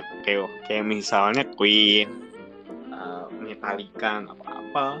kayak misalnya Queen, Metallica,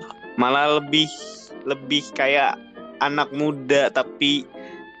 apa malah lebih kayak anak muda tapi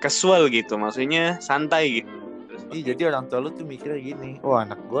casual gitu, maksudnya santai gitu. Iya, jadi orang tua lu tuh mikirnya gini, wah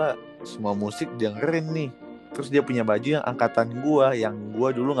anak gue semua musik dengerin nih, terus dia punya baju yang angkatan gue, yang gue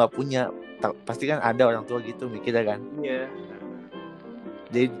dulu nggak punya. Pasti kan ada orang tua gitu mikirnya kan. Iya.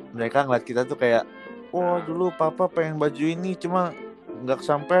 Jadi mereka ngeliat kita tuh kayak, wah dulu papa pengen baju ini, cuma nggak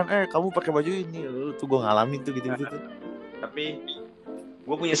kesampean, kamu pakai baju ini. Tuh gue ngalamin tuh gitu-gitu tuh. Tapi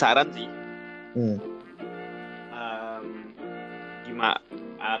gue punya saran sih. Gimana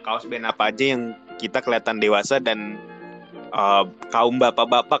kaos band apa aja yang kita kelihatan dewasa dan kaum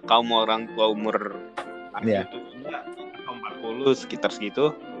bapak-bapak, kaum orang tua umur Iya. itu juga atau 40 sekitar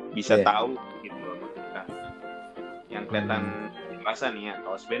segitu bisa tahu gitu loh sama kita. Yang kelihatan dewasa nih ya,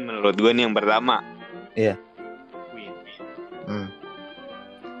 kaos band menurut gue nih yang pertama. Iya. Queen.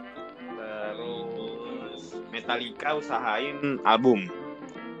 Terus Metallica usahain album.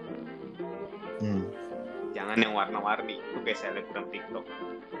 Jangan yang warna-warni, itu kayak selebgram TikTok.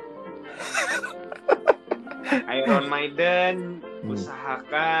 Iron Maiden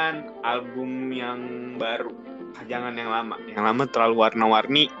usahakan album yang baru, jangan yang lama. Yang lama terlalu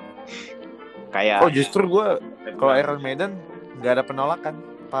warna-warni. Kayak justru gue kalau Iron Maiden nggak ada penolakan,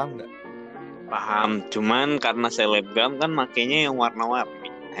 paham nggak? Paham, cuman karena selebgram kan makanya yang warna-warni.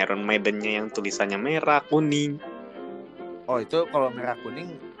 Iron Maiden-nya yang tulisannya merah, kuning. Oh itu kalau merah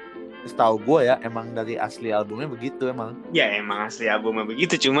kuning, setahu gue ya emang dari asli albumnya begitu emang. Ya emang asli albumnya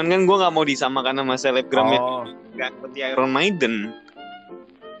begitu, cuman kan gue nggak mau disamakan sama selebgramnya. Nggak seperti Iron Maiden.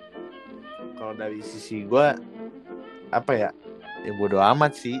 Kalau dari sisi gue apa ya bodo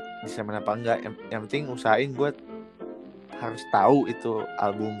amat sih bisa apa enggak. Yang penting usahain gue harus tahu itu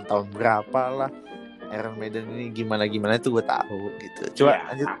album tahun berapa lah. Iron Maiden ini gimana itu gue tahu gitu.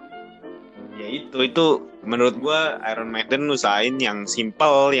 Coba lanjut. Ya itu menurut gue Iron Maiden usahain yang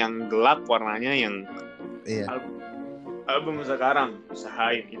simple, yang gelap warnanya, yang album sekarang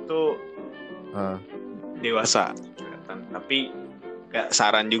usahain itu dewasa. Tapi gak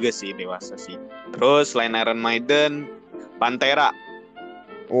saran juga sih dewasa sih. Terus selain Iron Maiden, Pantera.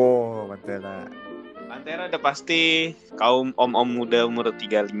 Pantera udah pasti kaum om-om muda umur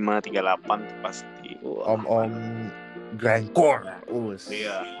 35, 38 tuh pasti. Om-om grindcore.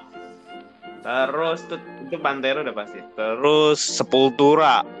 Iya. Terus itu Pantera udah pasti. Terus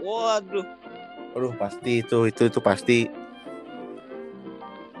Sepultura. Waduh. Pasti itu pasti.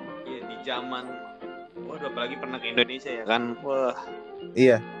 Iya di zaman. Waduh apalagi pernah ke Indonesia ya kan. Wah.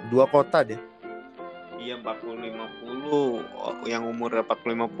 Iya, 2 kota deh. Iya 40-50. Yang umur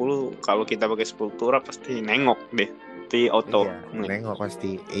 40-50 kalau kita pakai Sepultura pasti nengok deh. Di auto. Iya, nengok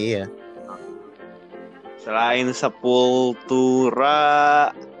pasti. Iya. Selain Sepultura,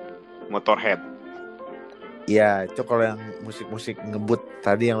 Motorhead. Iya, itu kalau yang musik-musik ngebut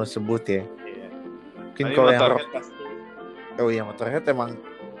tadi yang lo sebut ya. Iya. Mungkin kalau yang rock pasti. Motorhead emang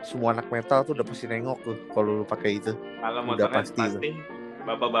semua anak metal tuh udah pasti nengok tuh kalau lu pakai itu. Kalau Motorhead pasti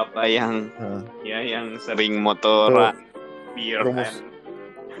bapak-bapak yang yang sering motoran biar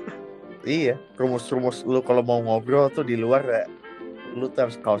Iya, rumus lu kalau mau ngobrol tuh di luar ya, lu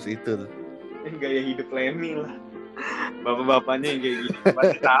harus kaos itu tuh. Gaya hidup Lemmy lah. Bapak-bapaknya yang kayak gitu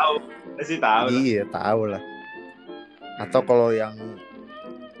pasti tahu. Iya, tahu lah. Atau kalau yang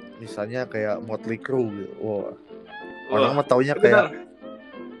misalnya kayak Motley Crue gitu. Orang mah taunya kayak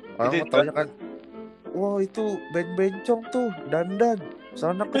orang mah taunya kan itu band bencong tuh, dandan,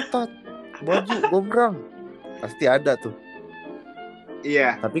 celana ketat, baju gombrang. Pasti ada tuh.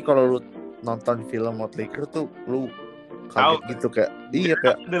 Iya. Tapi kalau lu nonton film Motley Crue tuh lu kaget gitu kayak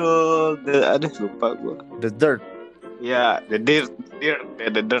aduh lupa gue. The Dirt. Ya, The Dirt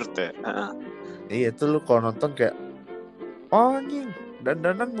ya. Iya itu lu kalau nonton kayak anjing,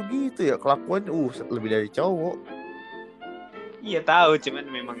 dandanan begitu ya kelakuan lebih dari cowok. Iya tahu, cuman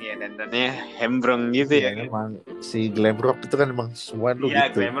memang ya dandannya hembrong gitu ya. Memang si glam rock itu kan emang semua lu gitu.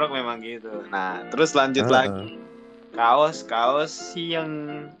 Iya, glam rock memang gitu. Nah, terus lanjut lagi. Kaos sih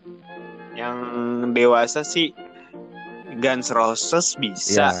yang dewasa sih Guns Roses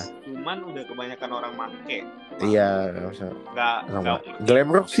bisa. Cuman udah kebanyakan orang make. Iya, enggak. Glam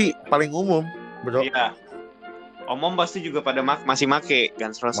rock sih paling umum, bro. Iya. Om pasti juga pada masih make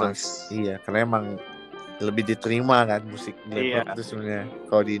Guns Roses. Iya, karena emang lebih diterima kan musik glam rock itu sebenarnya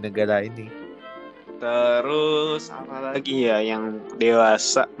kalau di negara ini. Terus apa lagi ya yang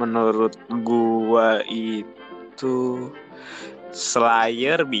dewasa menurut gua itu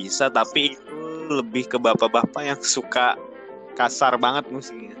Slayer bisa, tapi itu lebih ke bapak-bapak yang suka kasar banget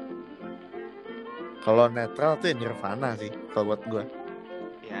musiknya. Kalau netral tuh Nirvana sih kalau buat gue.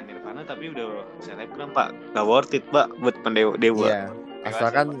 Ya Nirvana tapi udah selebgram pak, gak worth it pak buat pendewa. Iya,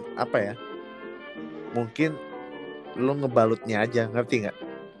 asalkan apa ya? Mungkin lo ngebalutnya aja, ngerti nggak?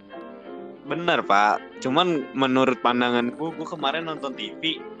 Bener pak, cuman menurut pandanganku, gue kemarin nonton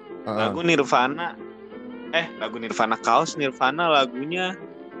TV lagu Nirvana kaos Nirvana lagu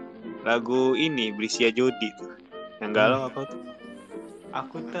ini Brisia Jodi tuh yang galau apa tuh?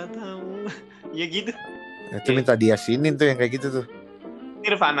 Aku tak tahu. Ya gitu. Itu minta diasinin tuh yang kayak gitu tuh.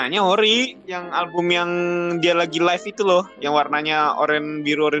 Nirvana-nya Ori, yang album yang dia lagi live itu loh, yang warnanya oranye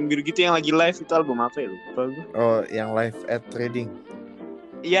biru gitu yang lagi live itu album apa ya lupa gue. Oh, yang live at Reading.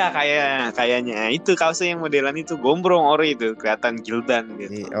 Iya kayaknya itu kaosnya yang modelan itu gombrong Ori itu kelihatan Gildan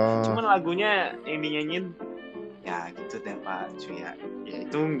gitu. Oh, Cuman lagunya yang dinyanyiin ya gitu deh Pak cuy ya. Ya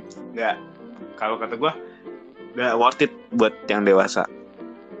itu nggak, kalau kata gue nggak worth it buat yang dewasa.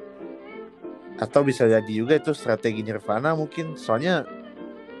 atau bisa jadi juga itu strategi Nirvana mungkin, soalnya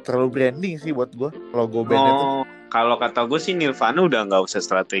terlalu branding sih buat gue logo bandnya tuh. Kalau kata gue sih Nirvana udah nggak usah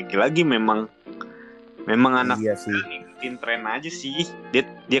strategi lagi, memang anak Iya sih. ngikutin tren aja sih.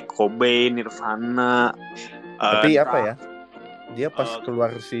 Dia Cobain, Nirvana. Tapi apa ya? Dia pas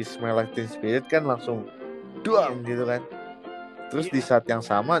keluar si Smell Like Teen Spirit kan langsung duang gitu kan. Terus di saat yang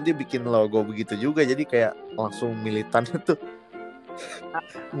sama dia bikin logo begitu juga, jadi kayak langsung militan tuh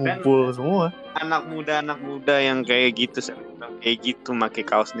ngumpul semua. Anak muda yang kayak gitu pakai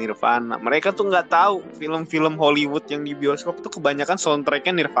kaos Nirvana. Mereka tuh nggak tahu film-film Hollywood yang di bioskop tuh kebanyakan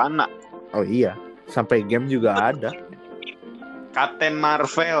soundtracknya Nirvana. Oh iya, sampai game juga ada. Captain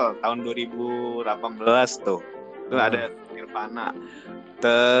Marvel tahun 2018 tuh. Itu ada Nirvana.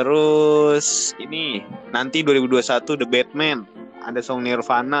 Terus ini nanti 2021 The Batman ada song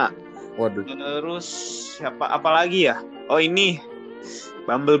Nirvana. Waduh. Terus apa lagi ya? Oh ini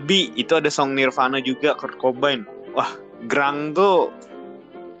Bumblebee itu ada song Nirvana juga, Kurt Cobain. Wah, grunge tuh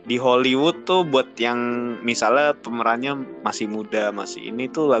di Hollywood tuh buat yang misalnya pemerannya masih muda, masih ini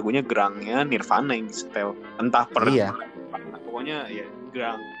tuh lagunya grunge-nya Nirvana yang disetel. Entah Iya. Pokoknya ya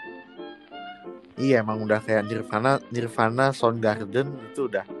grunge. Iya, emang udah kayak Nirvana Soundgarden itu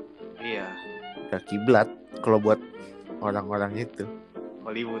udah. Iya. Udah kiblat kalau buat orang-orang itu.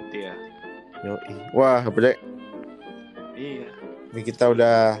 Hollywood ya. Yoi. Wah, beda. Iya. Ini kita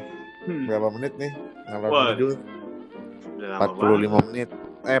udah berapa menit nih? Ngalor ngidul. 45 menit.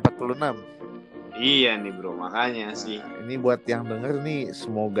 46. Iya nih bro, makanya sih. Ini buat yang denger nih,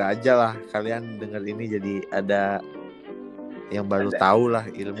 semoga aja lah kalian denger ini jadi ada yang baru tahu lah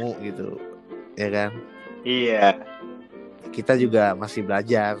ilmu gitu, ya kan? Iya. Kita juga masih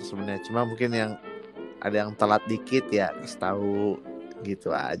belajar sebenarnya, cuma mungkin yang ada yang telat dikit ya, kasih tahu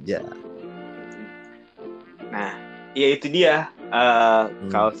gitu aja. Nah, ya itu dia.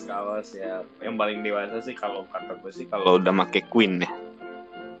 Kaos-kaos ya yang paling dewasa sih kalau kata gue sih kalau udah make Queen ya,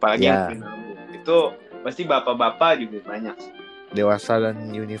 apalagi yang Queen album itu pasti bapak-bapak juga banyak dewasa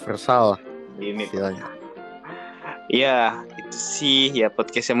dan universal lah ini istilahnya. Iya itu sih ya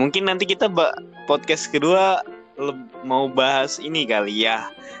podcastnya. Mungkin nanti kita podcast kedua mau bahas ini kali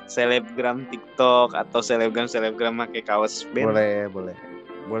ya, selebgram TikTok atau selebgram pakai kaos band.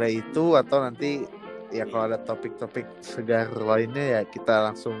 Boleh itu, atau nanti ya kalau ada topik-topik segar lainnya ya kita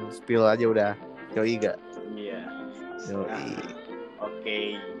langsung spill aja udah. Yoi gak? Iya. Yoi.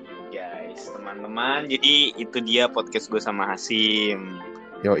 Oke guys, teman-teman, jadi itu dia podcast gue sama Hasim.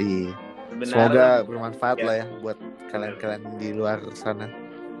 Yoi. Semoga bermanfaat lah ya buat kalian di luar sana.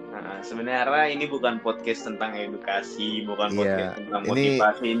 Sebenarnya ini bukan podcast tentang edukasi, bukan podcast tentang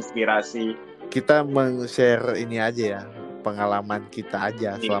motivasi, inspirasi. Kita meng-share ini aja ya, pengalaman kita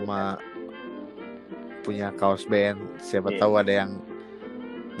aja selama punya kaos band. Siapa tahu ada yang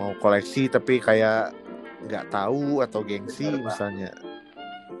mau koleksi tapi kayak nggak tahu atau gengsi misalnya.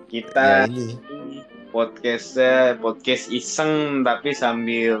 Kita ini podcast iseng tapi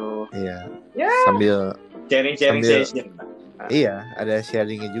sambil sambil sharing session. Iya, ada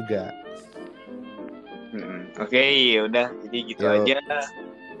sharingnya juga. Oke, udah jadi gitu aja.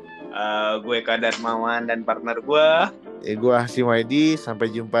 Gue Kadarmawan dan partner gue. Gue Hasim Waidi.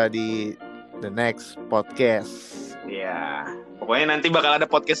 Sampai jumpa di the next podcast. Ya, pokoknya nanti bakal ada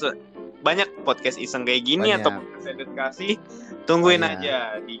banyak podcast iseng kayak gini atau podcast edukasi. Tungguin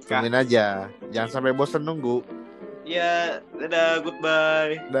aja. Tungguin aja. Jangan sampai bosan nunggu. Ya, dadah,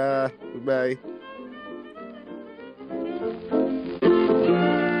 goodbye. Goodbye.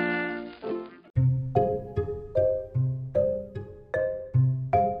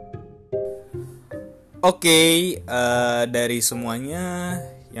 Oke, dari semuanya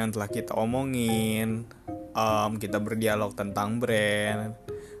yang telah kita omongin, kita berdialog tentang brand,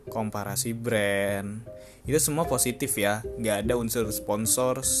 komparasi brand, itu semua positif ya. Gak ada unsur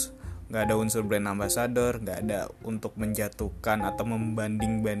sponsors, gak ada unsur brand ambassador, gak ada untuk menjatuhkan atau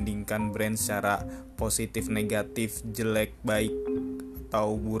membanding-bandingkan brand secara positif, negatif, jelek, baik,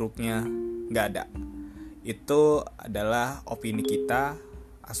 atau buruknya. Gak ada. Itu adalah opini kita,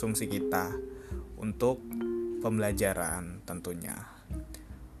 asumsi kita untuk pembelajaran tentunya.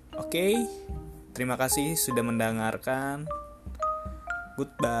 Oke, terima kasih sudah mendengarkan.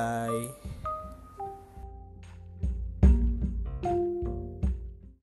 Goodbye.